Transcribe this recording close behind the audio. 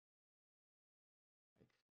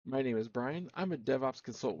My name is Brian. I'm a DevOps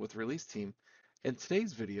consultant with Release Team. In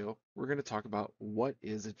today's video, we're going to talk about what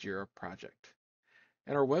is a Jira project.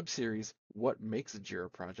 In our web series, What Makes a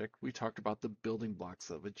Jira Project, we talked about the building blocks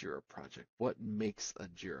of a Jira project. What makes a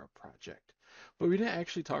Jira project? But we didn't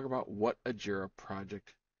actually talk about what a Jira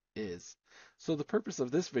project is. So the purpose of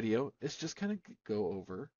this video is just kind of go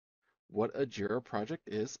over what a Jira project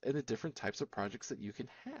is and the different types of projects that you can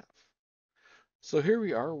have. So here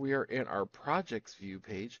we are in our projects view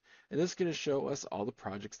page, and this is going to show us all the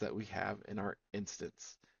projects that we have in our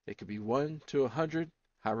instance. It could be 1 to 100,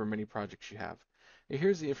 however many projects you have. And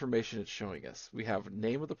here's the information it's showing us. We have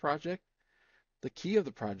name of the project, the key of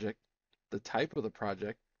the project, the type of the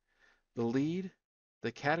project, the lead,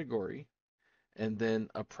 the category, and then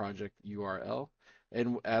a project URL.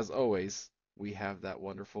 And as always, we have that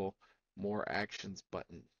wonderful More Actions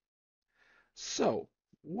button. So,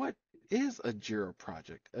 what is a Jira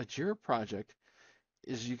project? A Jira project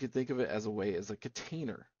is, you could think of it as a way as a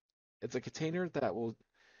container. It's a container that will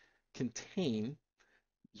contain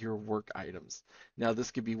your work items. Now,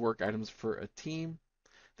 this could be work items for a team.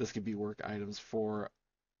 This could be work items for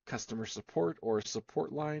customer support or a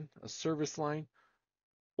support line, a service line,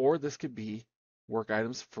 or this could be work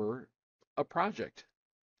items for a project,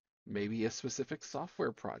 maybe a specific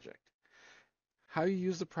software project. How you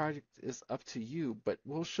use the project is up to you, but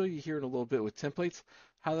we'll show you here in a little bit with templates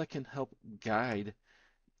how that can help guide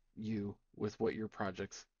you with what your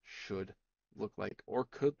projects should look like or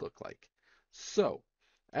could look like. So,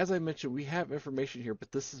 as I mentioned, we have information here,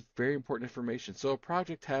 but this is very important information. So a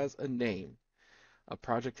project has a name, a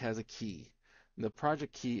project has a key, and the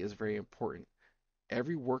project key is very important.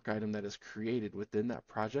 Every work item that is created within that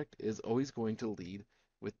project is always going to lead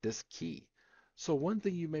with this key. So one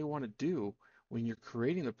thing you may want to do when you're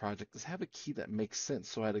creating the project is have a key that makes sense.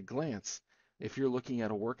 So at a glance, if you're looking at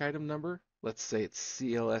a work item number, let's say it's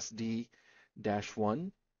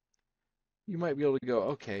CLSD-1, you might be able to go,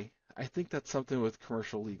 okay, I think that's something with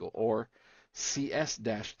commercial legal, or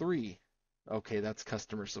CS-3. Okay, that's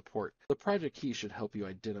customer support. The project key should help you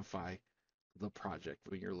identify the project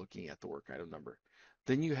when you're looking at the work item number.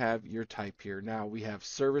 Then you have your type here. Now we have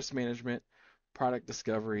service management, product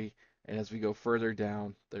discovery, and as we go further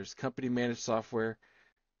down, there's company managed software,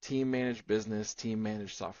 team managed business, team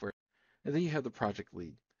managed software, and then you have the project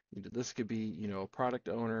lead. This could be, a product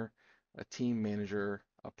owner, a team manager,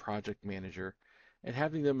 a project manager, and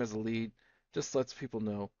having them as a lead just lets people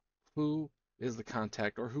know who is the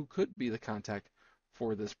contact or who could be the contact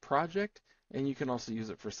for this project, and you can also use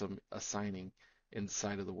it for some assigning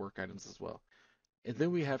inside of the work items as well. And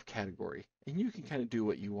then we have category, and you can kind of do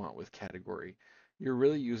what you want with category. You're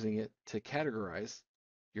really using it to categorize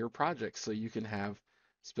your projects so you can have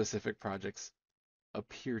specific projects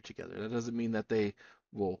appear together. That doesn't mean that they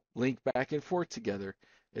will link back and forth together.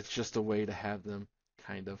 It's just a way to have them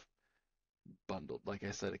kind of bundled. Like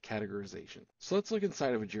I said, a categorization. So let's look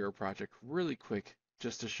inside of a Jira project really quick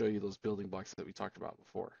just to show you those building blocks that we talked about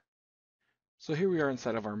before. So here we are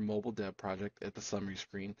inside of our mobile dev project at the summary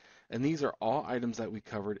screen, and these are all items that we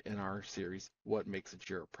covered in our series, What Makes a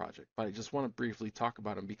Jira Project. But I just want to briefly talk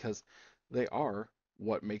about them because they are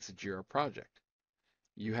what makes a Jira project.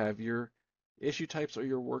 You have your issue types or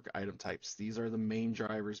your work item types. These are the main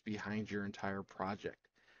drivers behind your entire project.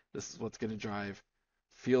 This is what's going to drive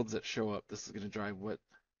fields that show up. This is going to drive what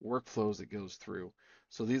workflows it goes through.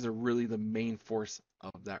 So these are really the main force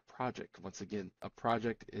of that project. Once again, a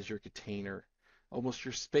project is your container, almost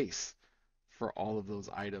your space for all of those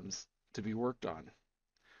items to be worked on.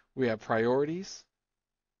 We have priorities,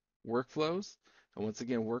 workflows, and once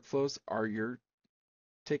again, workflows are your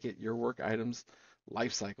ticket, your work items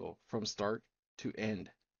life cycle from start to end.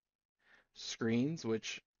 Screens,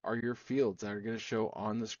 which are your fields that are going to show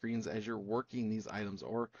on the screens as you're working these items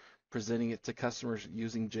or presenting it to customers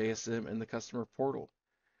using JSM and the customer portal.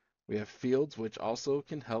 We have fields, which also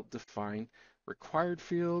can help define required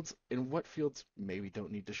fields and what fields maybe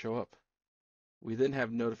don't need to show up. We then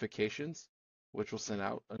have notifications, which will send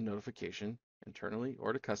out a notification internally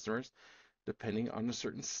or to customers, depending on a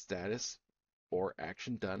certain status or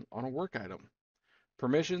action done on a work item.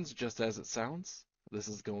 Permissions, just as it sounds, this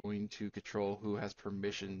is going to control who has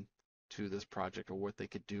permission to this project or what they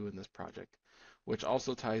could do in this project, which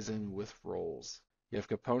also ties in with roles. You have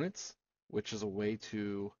components, which is a way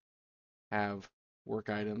to have work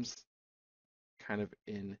items kind of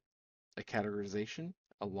in a categorization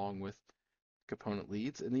along with component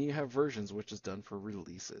leads. And then you have versions, which is done for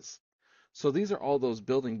releases. So these are all those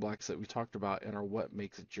building blocks that we talked about in our What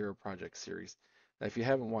Makes a Jira Project series. Now, if you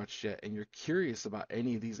haven't watched yet and you're curious about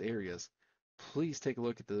any of these areas, please take a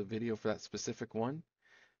look at the video for that specific one.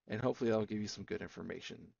 and hopefully that'll give you some good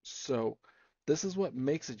information. So this is what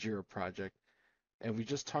makes a Jira project, and we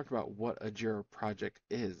just talked about what a Jira project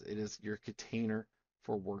is. It is your container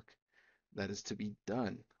for work that is to be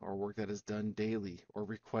done, or work that is done daily, or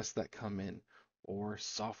requests that come in, or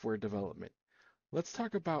software development. Let's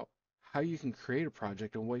talk about how you can create a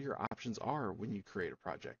project and what your options are when you create a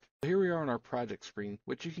project. Here we are on our project screen,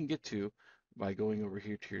 which you can get to by going over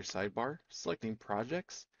here to your sidebar, selecting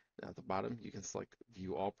projects, and at the bottom you can select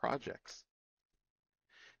view all projects.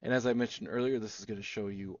 And as I mentioned earlier, this is going to show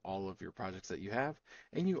you all of your projects that you have,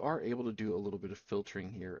 and you are able to do a little bit of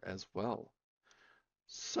filtering here as well.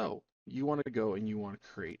 So you want to go and you want to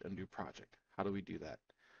create a new project. How do we do that?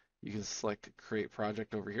 You can select create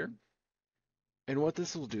project over here. And what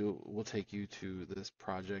this will do will take you to this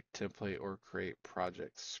project template or create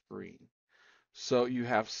project screen. So you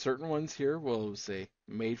have certain ones here will say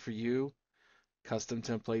made for you, custom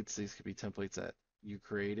templates. These could be templates that you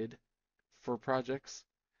created for projects,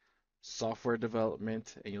 software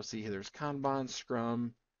development, and you'll see here there's Kanban,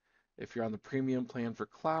 Scrum. If you're on the premium plan for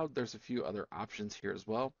cloud, there's a few other options here as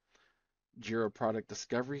well. Jira Product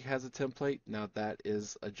Discovery has a template. Now that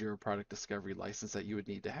is a Jira Product Discovery license that you would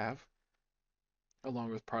need to have,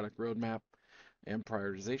 along with product roadmap and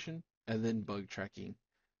prioritization, and then bug tracking,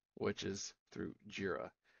 which is through Jira.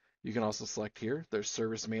 You can also select here, there's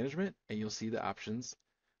service management, and you'll see the options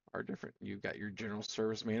are different. You've got your general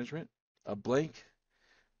service management, a blank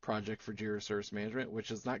project for Jira Service Management,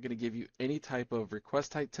 which is not going to give you any type of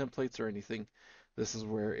request type templates or anything. This is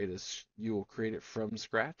where it is, you will create it from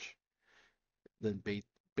scratch. Then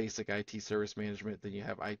basic IT service management, then you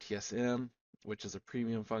have ITSM, which is a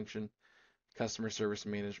premium function, customer service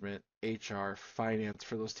management, HR, finance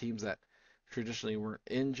for those teams that traditionally weren't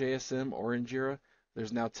in JSM or in Jira.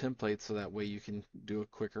 There's now templates so that way you can do a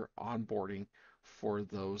quicker onboarding for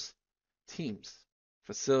those teams.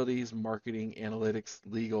 Facilities, marketing, analytics,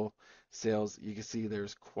 legal, sales. You can see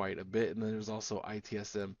there's quite a bit. And then there's also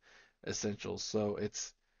ITSM essentials. So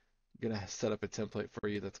it's going to set up a template for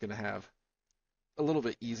you that's going to have a little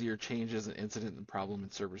bit easier changes and incident and problem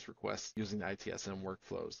and service requests using the ITSM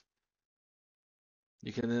workflows.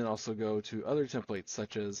 You can then also go to other templates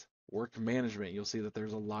such as work management. You'll see that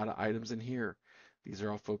there's a lot of items in here. These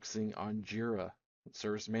are all focusing on Jira.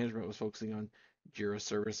 Service management was focusing on Jira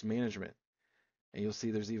Service Management. And you'll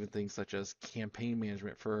see there's even things such as campaign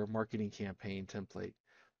management for a marketing campaign template,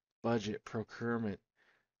 budget, procurement,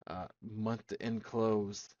 month-to-end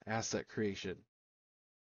close, asset creation.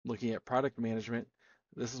 Looking at product management,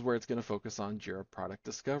 this is where it's going to focus on Jira Product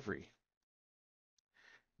Discovery.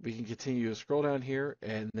 We can continue to scroll down here,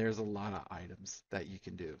 and there's a lot of items that you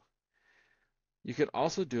can do. You can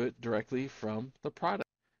also do it directly from the product.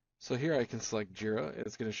 So here I can select Jira, and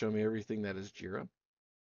it's going to show me everything that is Jira,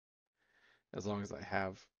 as long as I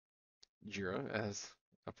have Jira as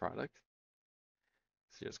a product.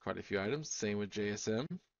 So there's quite a few items. Same with JSM,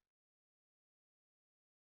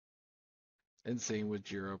 and same with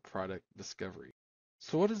Jira Product Discovery.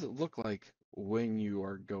 So what does it look like when you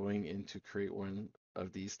are going in to create one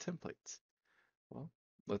of these templates? Well,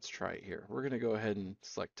 let's try it here. We're going to go ahead and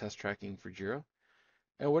select test tracking for Jira.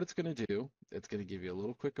 And what it's going to do, it's going to give you a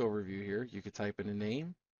little quick overview here. You could type in a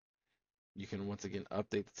name. You can once again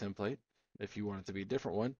update the template if you want it to be a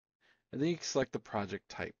different one. And then you can select the project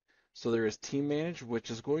type. So there is team manage,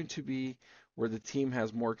 which is going to be where the team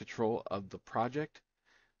has more control of the project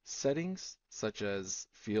settings, such as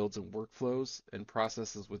fields and workflows and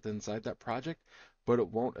processes within inside that project, but it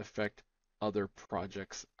won't affect other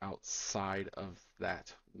projects outside of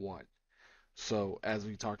that one. So as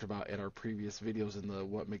we talked about in our previous videos in the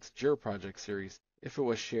What Makes Jira project series, if it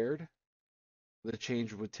was shared, the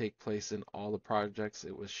change would take place in all the projects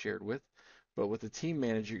it was shared with. But with the team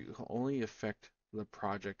manager, you can only affect the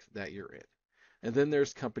project that you're in. And then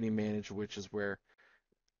there's company manage, which is where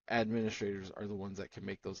administrators are the ones that can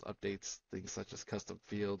make those updates, things such as custom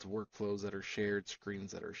fields, workflows that are shared,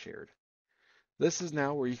 screens that are shared. This is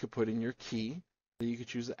now where you could put in your key, that you could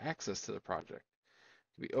choose access to the project.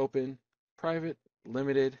 It could be open, private,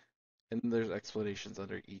 limited, and there's explanations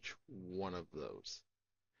under each one of those.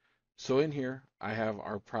 So in here, I have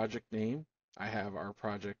our project name, I have our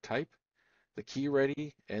project type, the key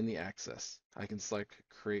ready, and the access. I can select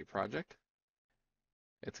create project.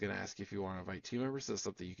 It's going to ask you if you want to invite team members. That's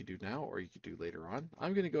something you can do now or you could do later on.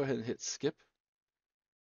 I'm going to go ahead and hit skip.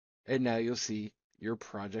 And now you'll see your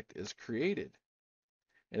project is created.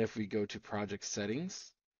 And if we go to project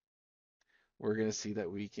settings, we're going to see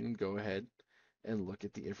that we can go ahead and look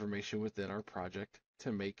at the information within our project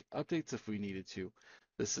to make updates if we needed to.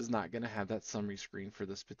 This is not going to have that summary screen for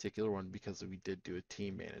this particular one because we did do a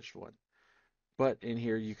team managed one. But in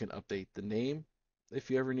here, you can update the name if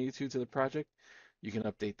you ever need to the project. You can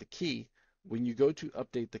update the key. When you go to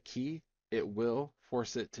update the key, it will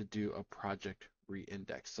force it to do a project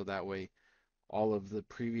reindex. So that way, all of the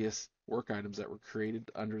previous work items that were created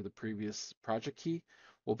under the previous project key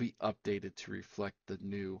will be updated to reflect the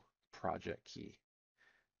new project key.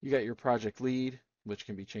 You got your project lead, which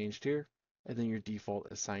can be changed here, and then your default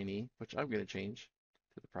assignee, which I'm going to change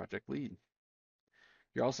to the project lead.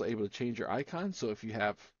 You're also able to change your icon. So if you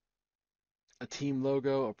have a team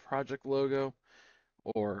logo, a project logo,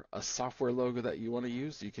 or a software logo that you want to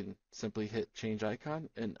use, you can simply hit change icon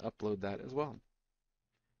and upload that as well.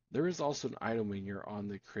 There is also an item when you're on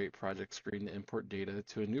the create project screen to import data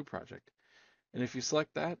to a new project. And if you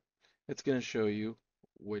select that, it's going to show you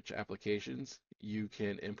which applications you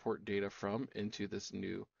can import data from into this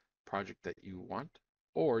new project that you want,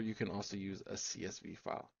 or you can also use a CSV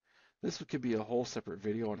file. This could be a whole separate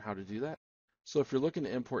video on how to do that. So if you're looking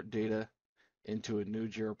to import data into a new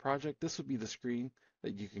Jira project, this would be the screen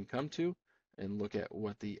that you can come to and look at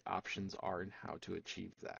what the options are and how to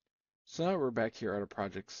achieve that. So now we're back here on a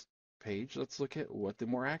projects page. Let's look at what the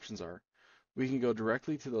more actions are. We can go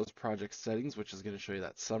directly to those project settings, which is going to show you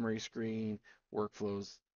that summary screen,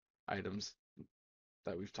 workflows, items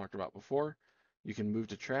that we've talked about before. You can move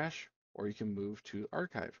to trash or you can move to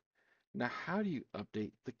archive. Now, how do you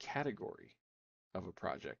update the category of a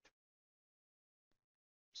project?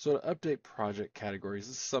 So to update project categories,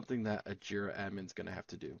 this is something that a Jira admin is going to have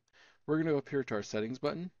to do. We're going to go up here to our settings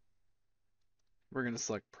button. We're going to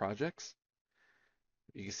select projects.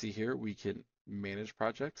 You can see here we can manage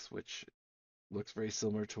projects, which looks very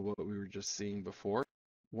similar to what we were just seeing before.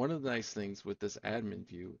 One of the nice things with this admin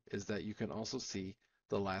view is that you can also see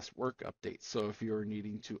the last work update. So if you're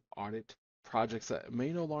needing to audit projects that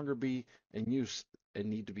may no longer be in use and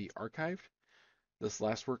need to be archived, this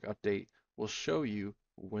last work update will show you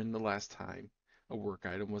when the last time a work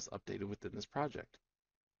item was updated within this project.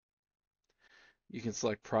 You can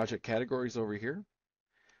select project categories over here,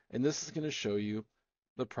 and this is going to show you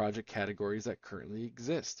the project categories that currently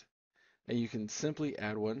exist. And you can simply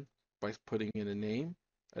add one by putting in a name,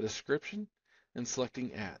 a description, and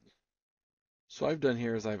selecting add. So I've done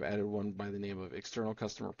here is I've added one by the name of external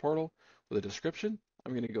customer portal with a description.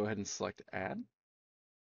 I'm going to go ahead and select add.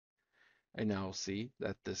 And now I'll see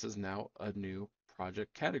that this is now a new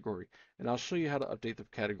project category. And I'll show you how to update the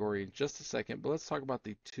category in just a second, but let's talk about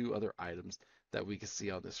the two other items that we can see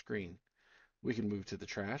on the screen. We can move to the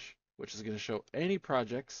trash, which is going to show any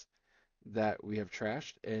projects that we have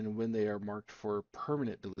trashed and when they are marked for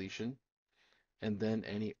permanent deletion, and then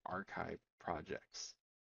any archive projects.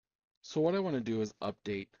 So what I want to do is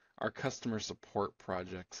update our customer support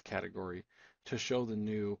projects category to show the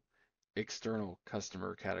new external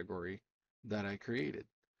customer category that I created.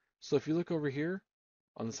 So if you look over here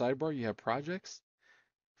on the sidebar, you have projects.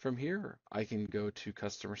 From here, I can go to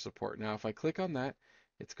customer support. Now, if I click on that,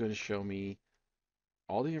 it's going to show me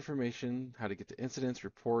all the information, how to get to incidents,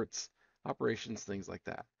 reports, operations, things like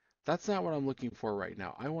that. That's not what I'm looking for right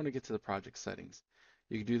now. I want to get to the project settings.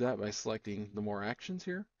 You can do that by selecting the more actions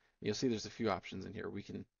here. You'll see there's a few options in here. We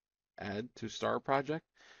can add to star project.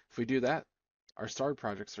 If we do that, our starred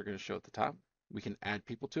projects are going to show at the top. We can add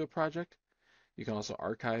people to a project. You can also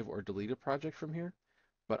archive or delete a project from here,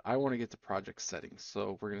 but I want to get to project settings.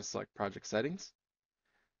 So we're going to select project settings.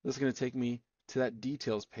 This is going to take me to that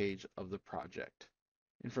details page of the project.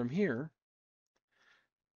 And from here,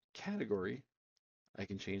 category, I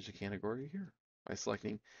can change the category here by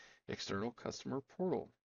selecting external customer portal.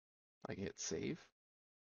 I can hit save.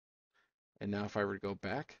 And now if I were to go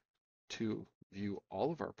back to view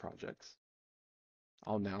all of our projects,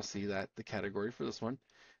 I'll now see that the category for this one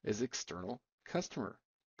is external customer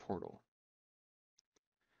portal.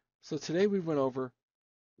 So today we went over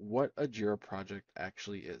what a Jira project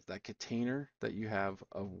actually is, that container that you have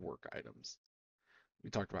of work items. We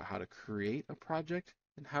talked about how to create a project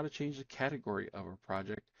and how to change the category of a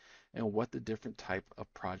project and what the different type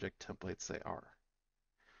of project templates they are.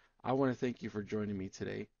 I want to thank you for joining me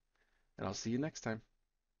today, and I'll see you next time.